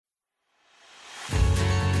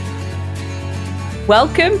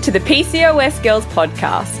Welcome to the PCOS Girls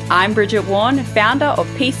podcast. I'm Bridget Warne, founder of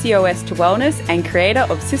PCOS to Wellness and creator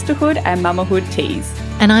of Sisterhood and Mamahood Teas.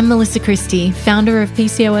 And I'm Melissa Christie, founder of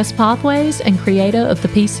PCOS Pathways and creator of the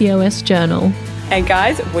PCOS Journal. And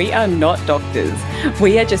guys, we are not doctors.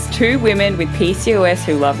 We are just two women with PCOS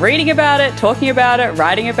who love reading about it, talking about it,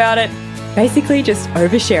 writing about it, basically just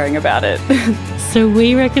oversharing about it. So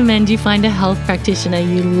we recommend you find a health practitioner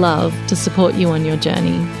you love to support you on your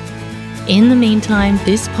journey. In the meantime,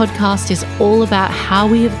 this podcast is all about how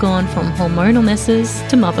we have gone from hormonal messes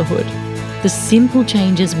to motherhood, the simple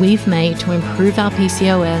changes we've made to improve our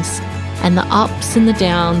PCOS, and the ups and the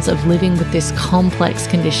downs of living with this complex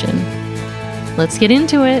condition. Let's get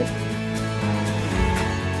into it.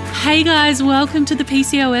 Hey guys, welcome to the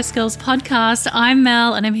PCOS Girls podcast. I'm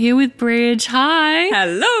Mel and I'm here with Bridge. Hi.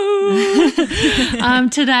 Hello.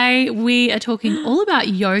 Today we are talking all about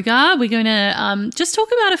yoga. We're going to just talk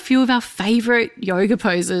about a few of our favorite yoga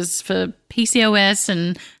poses for PCOS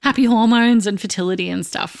and happy hormones and fertility and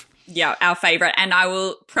stuff. Yeah, our favorite. And I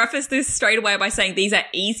will preface this straight away by saying these are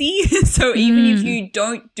easy. So even if you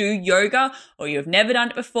don't do yoga or you've never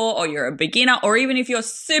done it before or you're a beginner or even if you're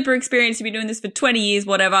super experienced, you've been doing this for 20 years,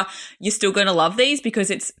 whatever, you're still going to love these because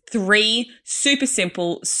it's 3 super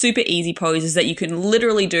simple, super easy poses that you can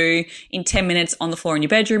literally do in 10 minutes on the floor in your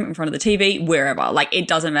bedroom, in front of the TV, wherever. Like it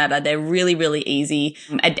doesn't matter. They're really, really easy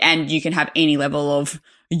and you can have any level of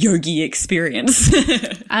yogi experience.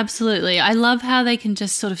 Absolutely. I love how they can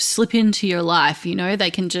just sort of slip into your life, you know, they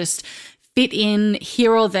can just fit in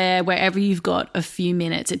here or there wherever you've got a few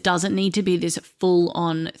minutes. It doesn't need to be this full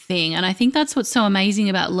on thing. And I think that's what's so amazing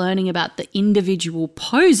about learning about the individual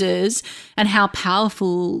poses and how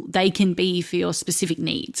powerful they can be for your specific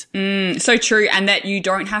needs. So true. And that you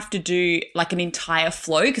don't have to do like an entire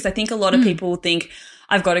flow because I think a lot of people think,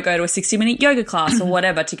 I've got to go to a 60-minute yoga class or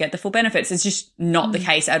whatever to get the full benefits. It's just not the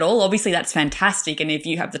case at all. Obviously, that's fantastic. And if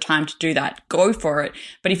you have the time to do that, go for it.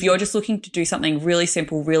 But if you're just looking to do something really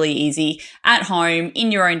simple, really easy at home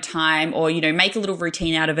in your own time or, you know, make a little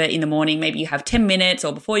routine out of it in the morning, maybe you have 10 minutes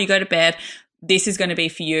or before you go to bed, this is going to be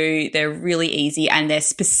for you. They're really easy and they're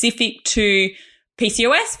specific to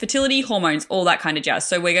PCOS, fertility, hormones, all that kind of jazz.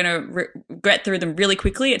 So we're going to get through them really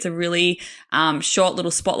quickly. It's a really short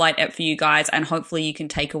little spotlight app for you guys and hopefully you can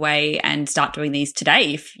take away and start doing these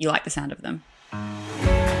today if you like the sound of them.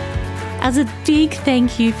 As a big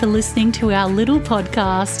thank you for listening to our little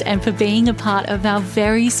podcast and for being a part of our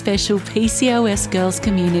very special PCOS Girls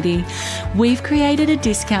community, we've created a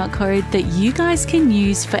discount code that you guys can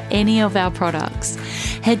use for any of our products.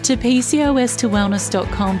 Head to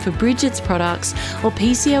PCOS2wellness.com for Bridget's products or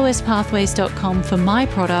PCOSpathways.com for my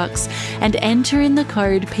products and enter in the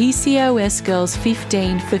code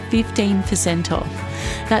PCOSGirls15 for 15% off.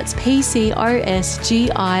 That's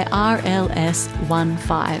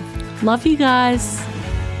PCOSGIRLS15. Love you guys.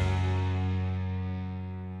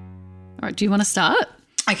 All right, do you want to start?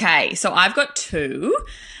 Okay, so I've got 2.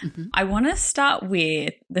 I want to start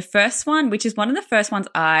with the first one, which is one of the first ones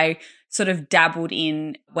I sort of dabbled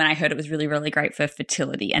in when I heard it was really, really great for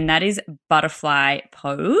fertility, and that is butterfly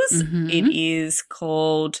pose. It is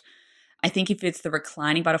called, I think if it's the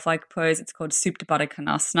reclining butterfly pose, it's called Supta Baddha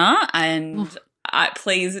Konasana, and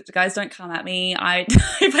please, guys, don't come at me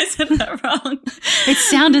if I said that wrong. It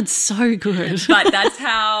sounded so good. But that's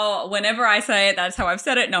how, whenever I say it, that's how I've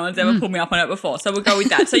said it. No one's ever pulled me up on it before. So we'll go with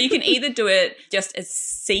that. So you can either do it just as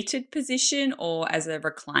seated position or as a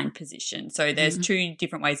reclined position. So there's 2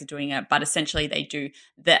 different ways of doing it, but essentially they do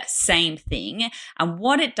the same thing. And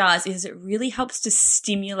what it does is it really helps to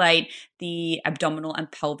stimulate the abdominal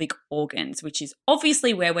and pelvic organs, which is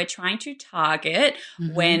obviously where we're trying to target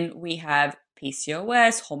when we have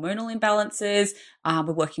PCOS, hormonal imbalances,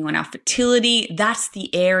 we're working on our fertility. That's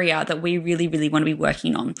the area that we really, really want to be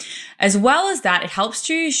working on. As well as that, it helps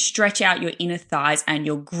to stretch out your inner thighs and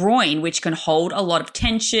your groin, which can hold a lot of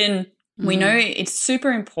tension. We know it's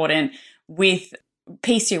super important with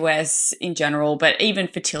PCOS in general, but even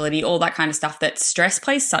fertility, all that kind of stuff, that stress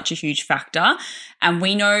plays such a huge factor. And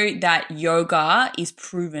we know that yoga is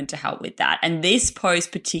proven to help with that. And this pose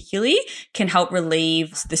particularly can help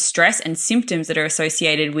relieve the stress and symptoms that are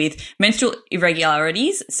associated with menstrual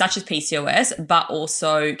irregularities, such as PCOS, but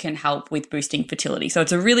also can help with boosting fertility. So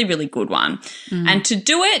it's a really, really good one. And to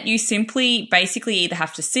do it, you simply basically either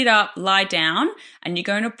have to sit up, lie down, and you're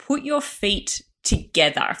going to put your feet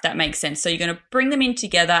together, if that makes sense. So you're going to bring them in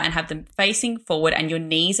together and have them facing forward, and your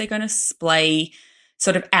knees are going to splay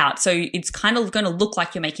sort of out. So it's kind of going to look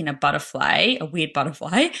like you're making a butterfly, a weird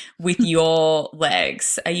butterfly, with your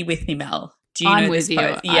legs. Are you with me, Mel? Do you I'm know with this you.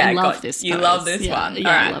 pose? I love this pose. You love this one. Yeah,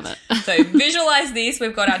 All right. I love it. So visualize this.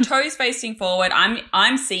 We've got our toes facing forward.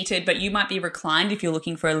 I'm seated, but you might be reclined if you're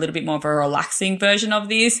looking for a little bit more of a relaxing version of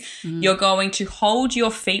this. You're going to hold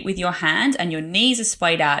your feet with your hand and your knees are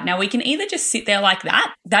splayed out. Now, we can either just sit there like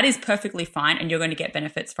that. That is perfectly fine, and you're going to get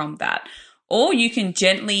benefits from that. Or you can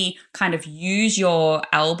gently kind of use your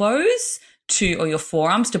elbows or your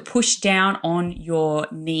forearms to push down on your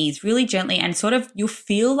knees really gently, and sort of you'll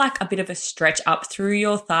feel like a bit of a stretch up through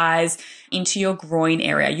your thighs into your groin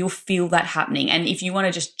area. You'll feel that happening. And if you want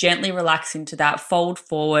to just gently relax into that, fold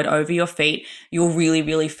forward over your feet, you'll really,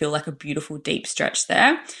 really feel like a beautiful deep stretch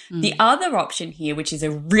there. The other option here, which is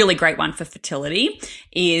a really great one for fertility,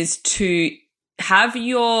 is to have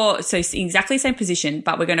exactly the same position,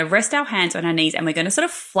 but we're going to rest our hands on our knees and we're going to sort of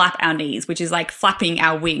flap our knees, which is like flapping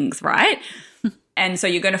our wings, right? And so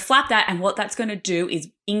you're going to flap that, and what that's going to do is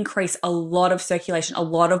increase a lot of circulation, a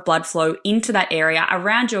lot of blood flow into that area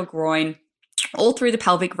around your groin, all through the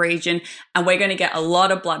pelvic region, and we're going to get a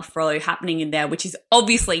lot of blood flow happening in there, which is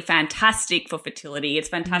obviously fantastic for fertility. It's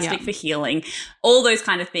fantastic for healing, all those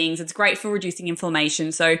kind of things. It's great for reducing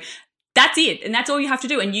inflammation. So that's it. And that's all you have to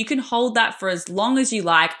do. And you can hold that for as long as you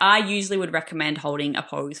like. I usually would recommend holding a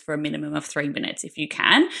pose for a minimum of 3 minutes if you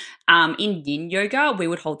can. In yin yoga, we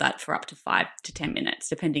would hold that for up to 5 to 10 minutes,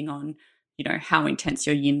 depending on, how intense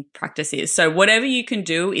your yin practice is. So whatever you can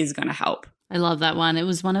do is going to help. I love that one. It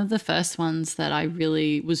was one of the first ones that I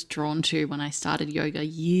really was drawn to when I started yoga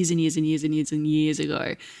years and years and years and years and years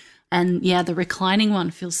ago. And yeah, the reclining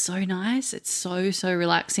one feels so nice. It's so, so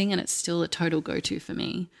relaxing, and it's still a total go-to for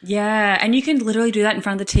me. Yeah, and you can literally do that in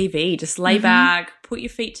front of the TV. Just lay back, put your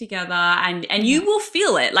feet together, and you will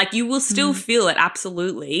feel it. Like, you will still feel it,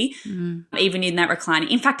 absolutely, even in that reclining.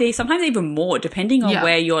 In fact, sometimes even more, depending on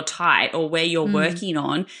where you're tight or where you're working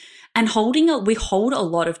on. And we hold a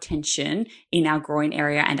lot of tension in our groin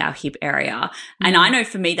area and our hip area. And I know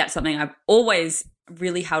for me, that's something I've always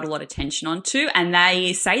really held a lot of tension onto, and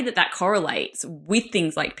they say that correlates with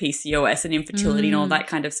things like PCOS and infertility and all that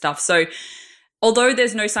kind of stuff. So although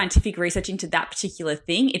there's no scientific research into that particular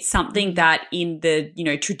thing, it's something that in the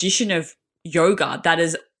tradition of yoga that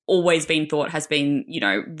has always been thought has been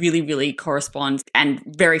really, really corresponds and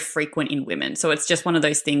very frequent in women. So it's just one of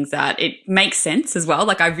those things that it makes sense as well.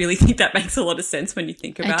 Like, I really think that makes a lot of sense when you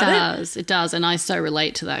think about it. It does. And I so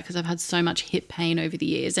relate to that because I've had so much hip pain over the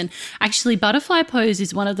years. And actually, butterfly pose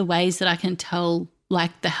is one of the ways that I can tell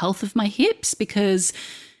like the health of my hips, because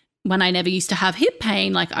when I never used to have hip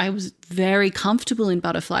pain, like, I was very comfortable in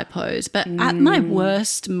butterfly pose. But at my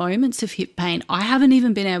worst moments of hip pain, I haven't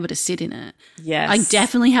even been able to sit in it. Yes. I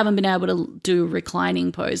definitely haven't been able to do a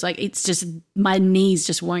reclining pose. Like, it's just, my knees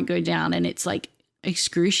just won't go down, and it's like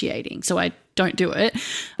excruciating. So I don't do it.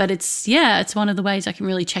 But it's one of the ways I can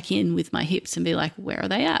really check in with my hips and be like, where are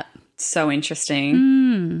they at? So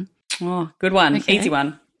interesting. Oh, good one. Okay. Easy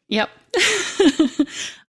one. Yep.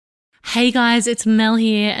 Hey guys, it's Mel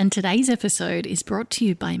here, and today's episode is brought to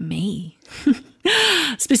you by me.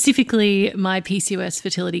 Specifically, my PCOS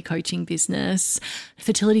fertility coaching business.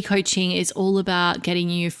 Fertility coaching is all about getting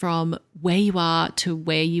you from where you are to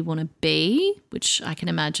where you want to be, which I can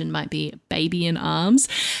imagine might be a baby in arms,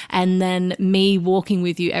 and then me walking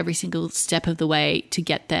with you every single step of the way to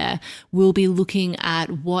get there. We'll be looking at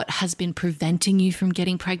what has been preventing you from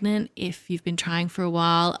getting pregnant if you've been trying for a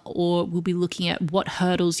while, or we'll be looking at what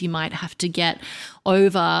hurdles you might have to get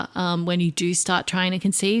over when you do start trying to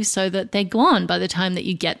conceive so that they're gone by the time that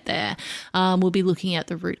you get there. We'll be looking at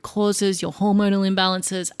the root causes, your hormonal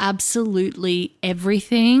imbalances, absolutely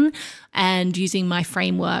everything, and using my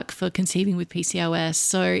framework for conceiving with PCOS.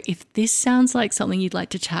 So if this sounds like something you'd like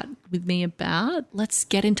to chat with me about, let's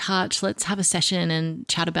get in touch. Let's have a session and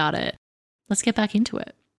chat about it. Let's get back into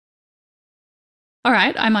it. All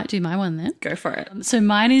right, I might do my one then. Go for it. So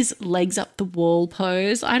mine is legs up the wall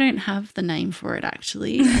pose. I don't have the name for it,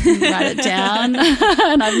 actually. I didn't write it down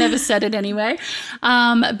and I've never said it anyway.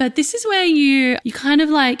 But this is where you kind of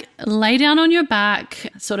like lay down on your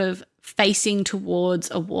back, sort of facing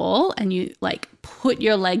towards a wall, and you like put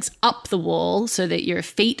your legs up the wall so that your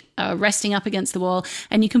feet are resting up against the wall,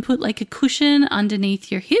 and you can put like a cushion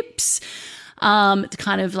underneath your hips, to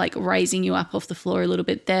kind of like raising you up off the floor a little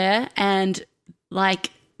bit there. And like,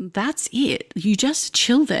 that's it. You just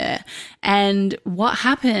chill there. And what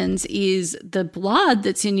happens is the blood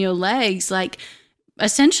that's in your legs, like,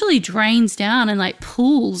 essentially drains down and like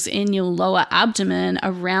pulls in your lower abdomen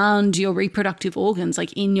around your reproductive organs,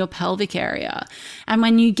 like in your pelvic area. And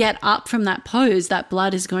when you get up from that pose, that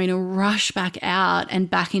blood is going to rush back out and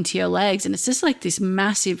back into your legs. And it's just like this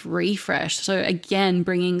massive refresh. So again,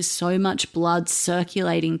 bringing so much blood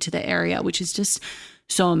circulating to the area, which is just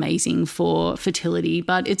so amazing for fertility.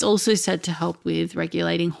 But it's also said to help with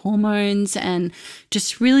regulating hormones and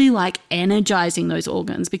just really like energizing those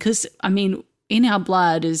organs, because I mean, in our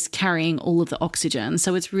blood is carrying all of the oxygen.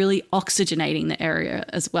 So it's really oxygenating the area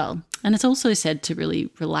as well. And it's also said to really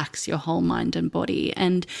relax your whole mind and body.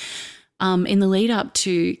 And in the lead up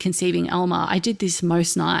to conceiving Elma, I did this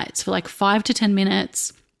most nights for like 5 to 10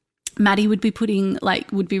 minutes. Maddie would be reading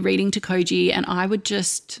to Koji, and I'd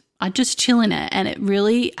just chill in it. And it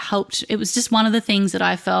really helped. It was just one of the things that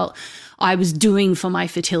I felt I was doing for my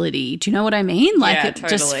fertility. Do you know what I mean? Like yeah, it totally.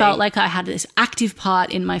 just felt like I had this active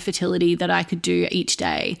part in my fertility that I could do each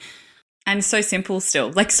day. And so simple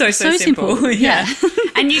still, like so simple. Yeah.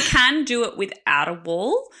 And you can do it without a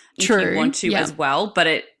wall if you want to as well,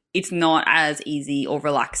 but it's not as easy or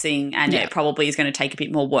relaxing, and it probably is going to take a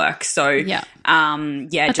bit more work. So, but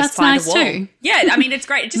just find nice a wall. Too. Yeah, I mean, it's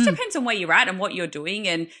great. It just depends on where you're at and what you're doing.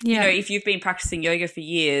 And, you know, if you've been practicing yoga for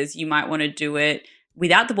years, you might want to do it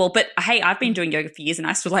without the wall. But, hey, I've been doing yoga for years and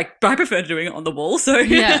I prefer doing it on the wall. So,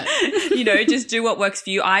 you know, just do what works for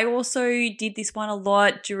you. I also did this one a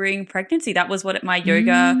lot during pregnancy. That was what my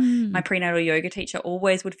prenatal yoga teacher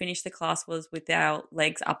always would finish the class was with our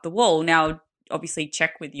legs up the wall. Now, obviously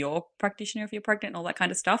check with your practitioner if you're pregnant and all that kind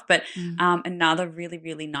of stuff. But another really,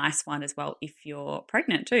 really nice one as well if you're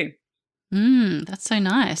pregnant too. That's so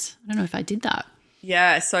nice. I don't know if I did that.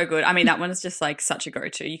 Yeah, so good. I mean, that one is just like such a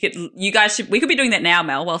go-to. We could be doing that now,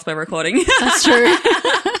 Mel, whilst we're recording. That's true.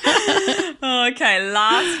 Okay,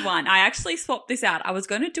 last one. I actually swapped this out. I was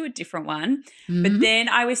going to do a different one, but then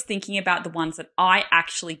I was thinking about the ones that I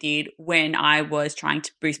actually did when I was trying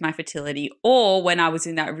to boost my fertility or when I was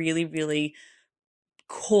in that really, really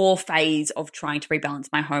core phase of trying to rebalance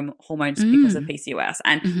my hormones because of PCOS.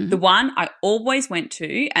 And the one I always went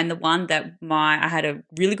to, and the one that I had a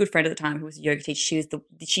really good friend at the time who was a yoga teacher,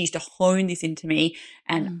 she used to hone this into me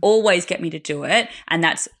and always get me to do it, and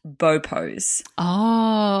that's bow pose.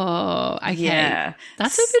 Oh, okay. Yeah.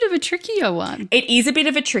 That's a bit of a trickier one. It is a bit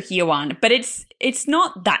of a trickier one, but it's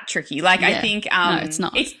not that tricky. Like I think no, it's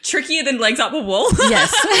not. It's trickier than legs up a wall.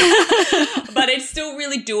 Yes. But it's still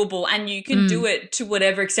really doable, and you can do it to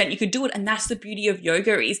whatever extent you could do it. And that's the beauty of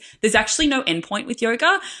yoga is there's actually no endpoint with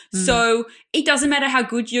yoga. So it doesn't matter how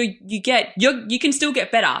good you get, you can still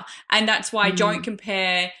get better. And that's why don't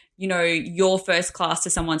compare, you know, your first class to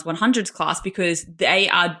someone's 100th class, because they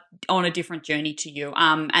are on a different journey to you.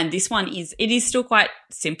 And this one it is still quite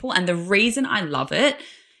simple. And the reason I love it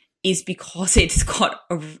is because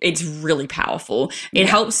it's really powerful. It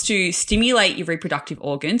helps to stimulate your reproductive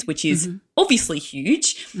organs, which is obviously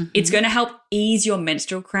huge. It's going to help ease your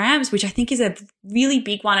menstrual cramps, which I think is a really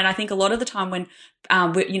big one. And I think a lot of the time when,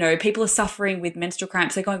 you know, people are suffering with menstrual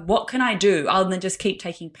cramps, they're going, what can I do other than just keep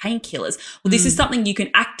taking painkillers? Well, this is something you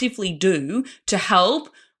can actively do to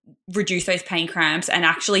help reduce those pain cramps and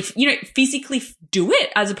actually, you know, physically do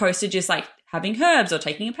it as opposed to just like having herbs or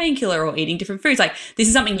taking a painkiller or eating different foods. Like this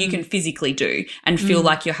is something you can physically do and feel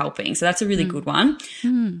like you're helping. So that's a really good one.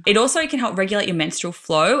 It also can help regulate your menstrual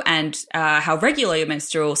flow and how regular your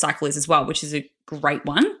menstrual cycle is as well, which is a great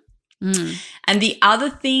one. And the other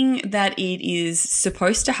thing that it is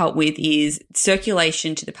supposed to help with is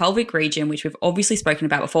circulation to the pelvic region, which we've obviously spoken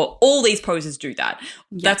about before. All these poses do that.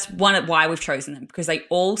 That's why we've chosen them, because they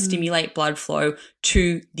all stimulate blood flow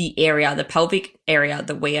to the area, the pelvic area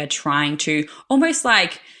that we are trying to almost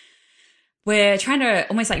like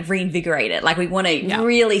reinvigorate it. Like we want to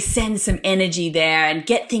really send some energy there and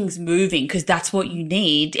get things moving, because that's what you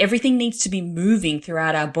need. Everything needs to be moving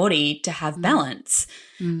throughout our body to have balance.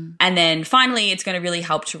 And then finally, it's going to really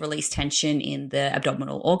help to release tension in the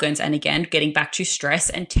abdominal organs. And again, getting back to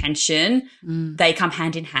stress and tension, they come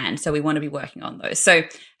hand in hand. So we want to be working on those. So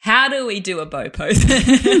how do we do a bow pose?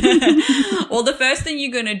 Well, the first thing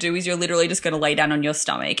you're going to do is you're literally just going to lay down on your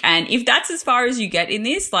stomach. And if that's as far as you get in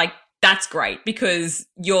this, like, that's great, because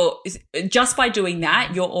you're just by doing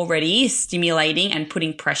that, you're already stimulating and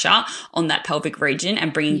putting pressure on that pelvic region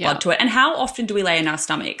and bringing blood to it. And how often do we lay on our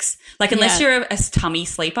stomachs? Like unless you're a tummy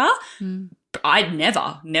sleeper, I'd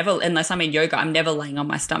never, unless I'm in yoga, I'm never laying on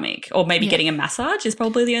my stomach, or maybe getting a massage is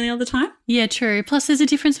probably the only other time. Yeah, true. Plus there's a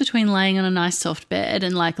difference between laying on a nice soft bed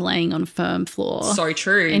and like laying on firm floor. So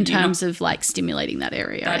true. In terms of like stimulating that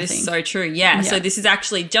area. That is so true. Yeah. So this is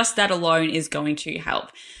actually just that alone is going to help.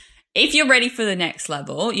 if you're ready for the next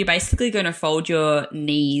level, you're basically going to fold your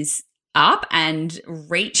knees up and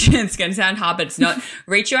reach. It's going to sound hard, but it's not.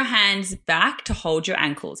 Reach your hands back to hold your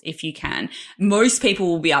ankles if you can. Most people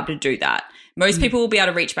will be able to do that. Most people will be able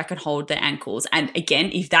to reach back and hold their ankles. And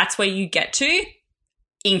again, if that's where you get to,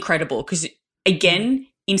 incredible. Because again,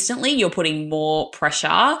 instantly you're putting more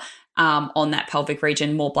pressure on that pelvic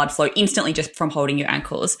region, more blood flow instantly just from holding your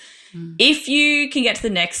ankles. If you can get to the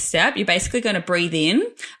next step, you're basically going to breathe in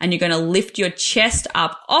and you're going to lift your chest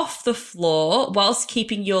up off the floor whilst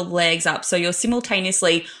keeping your legs up. So you're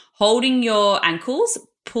simultaneously holding your ankles,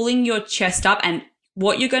 pulling your chest up, and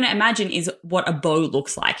what you're going to imagine is what a bow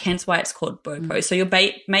looks like, hence why it's called bow pose. So you're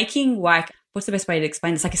making like, what's the best way to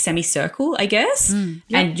explain this? Like a semicircle, I guess. Yep.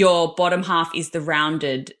 And your bottom half is the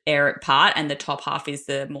rounded part and the top half is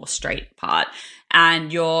the more straight part.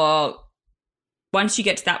 And once you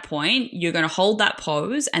get to that point, you're going to hold that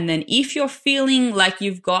pose. And then if you're feeling like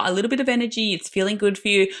you've got a little bit of energy, it's feeling good for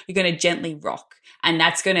you, you're going to gently rock. And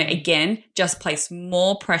that's going to, again, just place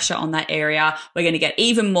more pressure on that area. We're going to get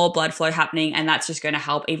even more blood flow happening, and that's just going to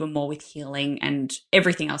help even more with healing and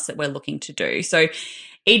everything else that we're looking to do. So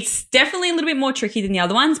it's definitely a little bit more tricky than the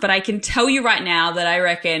other ones, but I can tell you right now that I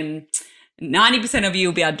reckon 90% of you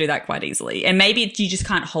will be able to do that quite easily. And maybe you just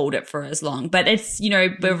can't hold it for as long. But it's,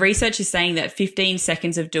 the research is saying that 15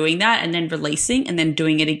 seconds of doing that and then releasing and then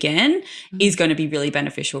doing it again is going to be really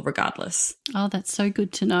beneficial regardless. Oh, that's so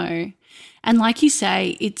good to know. And like you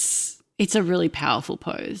say, it's a really powerful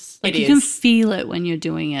pose. Like you can feel it when you're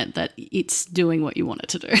doing it, that it's doing what you want it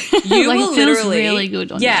to do. You like will it feels literally, really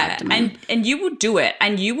good on your abdomen. and you will do it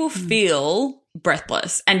and you will feel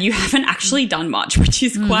breathless and you haven't actually done much, which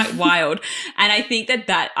is quite wild. And I think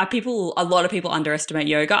that a lot of people underestimate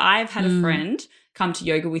yoga. I've had a friend come to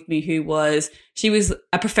yoga with me she was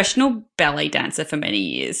a professional ballet dancer for many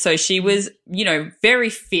years. So she was, very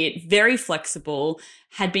fit, very flexible,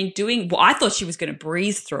 had been doing, I thought she was going to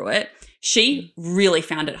breeze through it. She really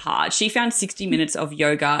found it hard. She found 60 minutes of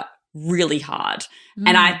yoga really hard.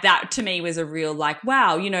 And that to me was a real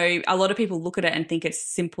wow, a lot of people look at it and think it's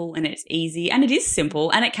simple and it's easy, and it is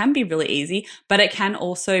simple and it can be really easy, but it can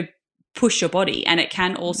also push your body and it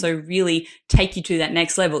can also really take you to that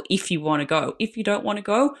next level if you want to go. If you don't want to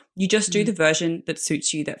go, you just do the version that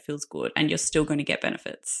suits you, that feels good, and you're still going to get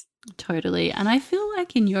benefits. Totally. And I feel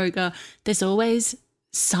like in yoga, there's always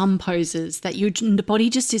some poses that the body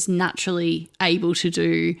just is naturally able to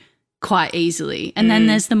do quite easily. And then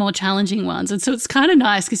there's the more challenging ones. And so it's kind of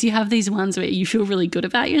nice because you have these ones where you feel really good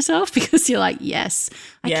about yourself because you're like, yes,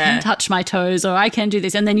 I can touch my toes or I can do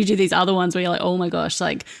this. And then you do these other ones where you're like, oh my gosh,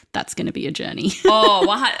 that's going to be a journey.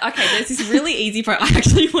 Okay. There's this really easy pose. I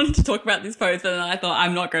actually wanted to talk about this pose, but then I thought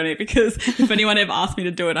I'm not going to, because if anyone ever asked me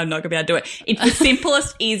to do it, I'm not going to be able to do it. It's the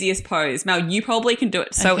simplest, easiest pose. Mel, you probably can do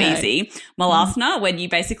it so easy. Malasana, when you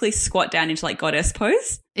basically squat down into goddess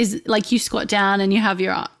pose. Is like you squat down and you have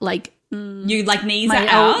your you knees are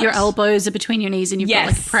out. Your elbows are between your knees and you've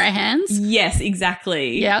got prayer hands. Yes,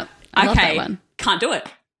 exactly. Yeah. I love that one. Can't do it.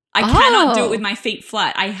 I cannot do it with my feet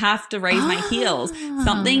flat. I have to raise my heels.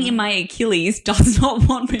 Something in my Achilles does not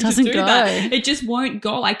want me to do that. It just won't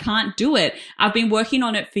go. I can't do it. I've been working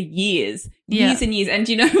on it for years and years. And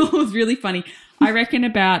what was really funny? I reckon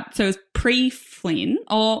so it was pre-Flynn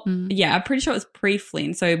I'm pretty sure it was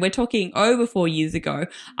pre-Flynn. So we're talking over 4 years ago.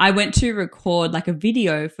 I went to record a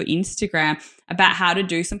video for Instagram about how to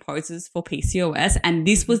do some poses for PCOS. And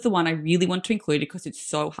this was the one I really want to include because it's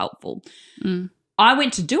so helpful. I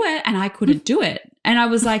went to do it and I couldn't do it. And I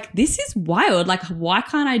was like, this is wild. Why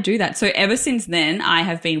can't I do that? So ever since then, I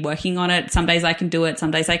have been working on it. Some days I can do it, some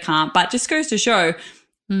days I can't. But just goes to show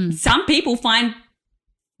some people find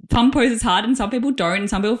some poses hard and some people don't, and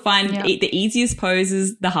some people find the easiest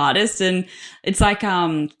poses the hardest. And it's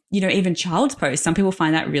even child's pose, some people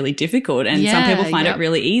find that really difficult and some people find it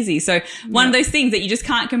really easy. So one of those things that you just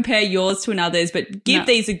can't compare yours to another's, but give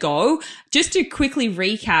these a go. Just to quickly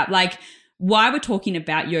recap, why we're talking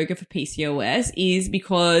about yoga for PCOS is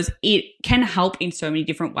because it can help in so many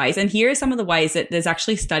different ways. And here are some of the ways that there's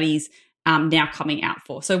actually studies now coming out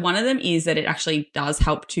for. So one of them is that it actually does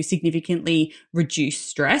help to significantly reduce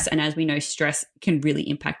stress. And as we know, stress can really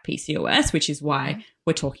impact PCOS, which is why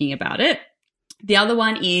we're talking about it. The other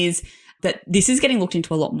one is that this is getting looked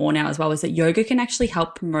into a lot more now as well, is that yoga can actually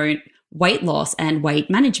help promote weight loss and weight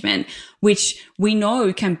management, which we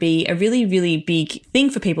know can be a really, really big thing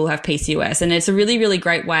for people who have PCOS. And it's a really, really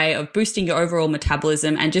great way of boosting your overall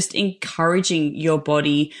metabolism and just encouraging your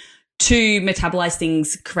body to metabolize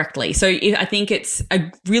things correctly. So I think it's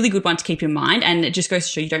a really good one to keep in mind. And it just goes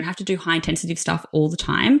to show you don't have to do high intensity stuff all the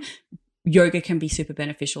time. yoga can be super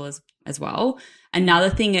beneficial as well. Another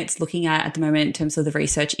thing it's looking at the moment in terms of the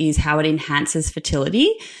research is how it enhances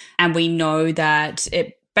fertility. And we know that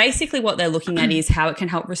basically what they're looking at is how it can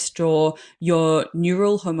help restore your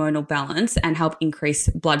neural hormonal balance and help increase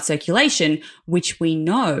blood circulation, which we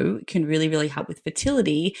know can really, really help with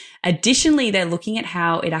fertility. Additionally, they're looking at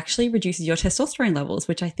how it actually reduces your testosterone levels,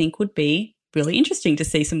 which I think would be really interesting to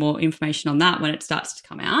see some more information on that when it starts to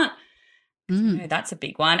come out. That's a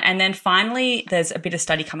big one. And then finally, there's a bit of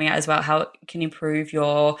study coming out as well, how it can improve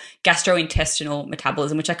your gastrointestinal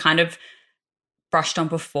metabolism, which I kind of brushed on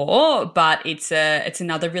before, but it's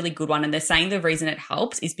another really good one. And they're saying the reason it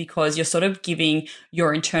helps is because you're sort of giving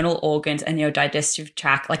your internal organs and your digestive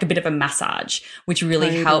tract like a bit of a massage, which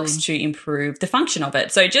really helps to improve the function of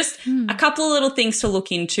it. So just a couple of little things to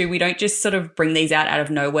look into. We don't just sort of bring these out of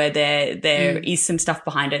nowhere. There is some stuff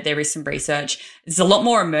behind it. There is some research. There's a lot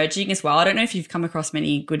more emerging as well. I don't know if you've come across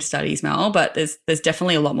many good studies, Mel, but there's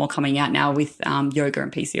definitely a lot more coming out now with yoga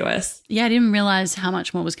and PCOS. Yeah, I didn't realize how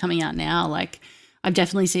much more was coming out now. Like, I've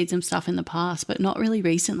definitely seen some stuff in the past, but not really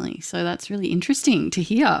recently. So that's really interesting to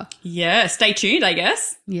hear. Yeah, stay tuned, I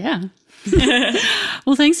guess. Yeah.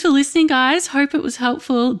 Well, thanks for listening, guys. Hope it was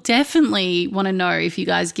helpful. Definitely want to know if you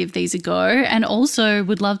guys give these a go, and also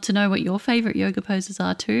would love to know what your favorite yoga poses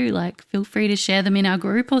are too. Like, feel free to share them in our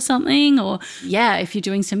group or something, or if you're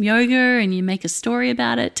doing some yoga and you make a story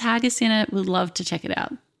about it, tag us in it. We'd love to check it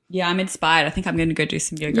out. Yeah, I'm inspired. I think I'm going to go do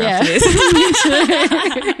some yoga after this. Me too.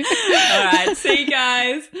 All right. See you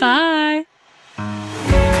guys. Bye.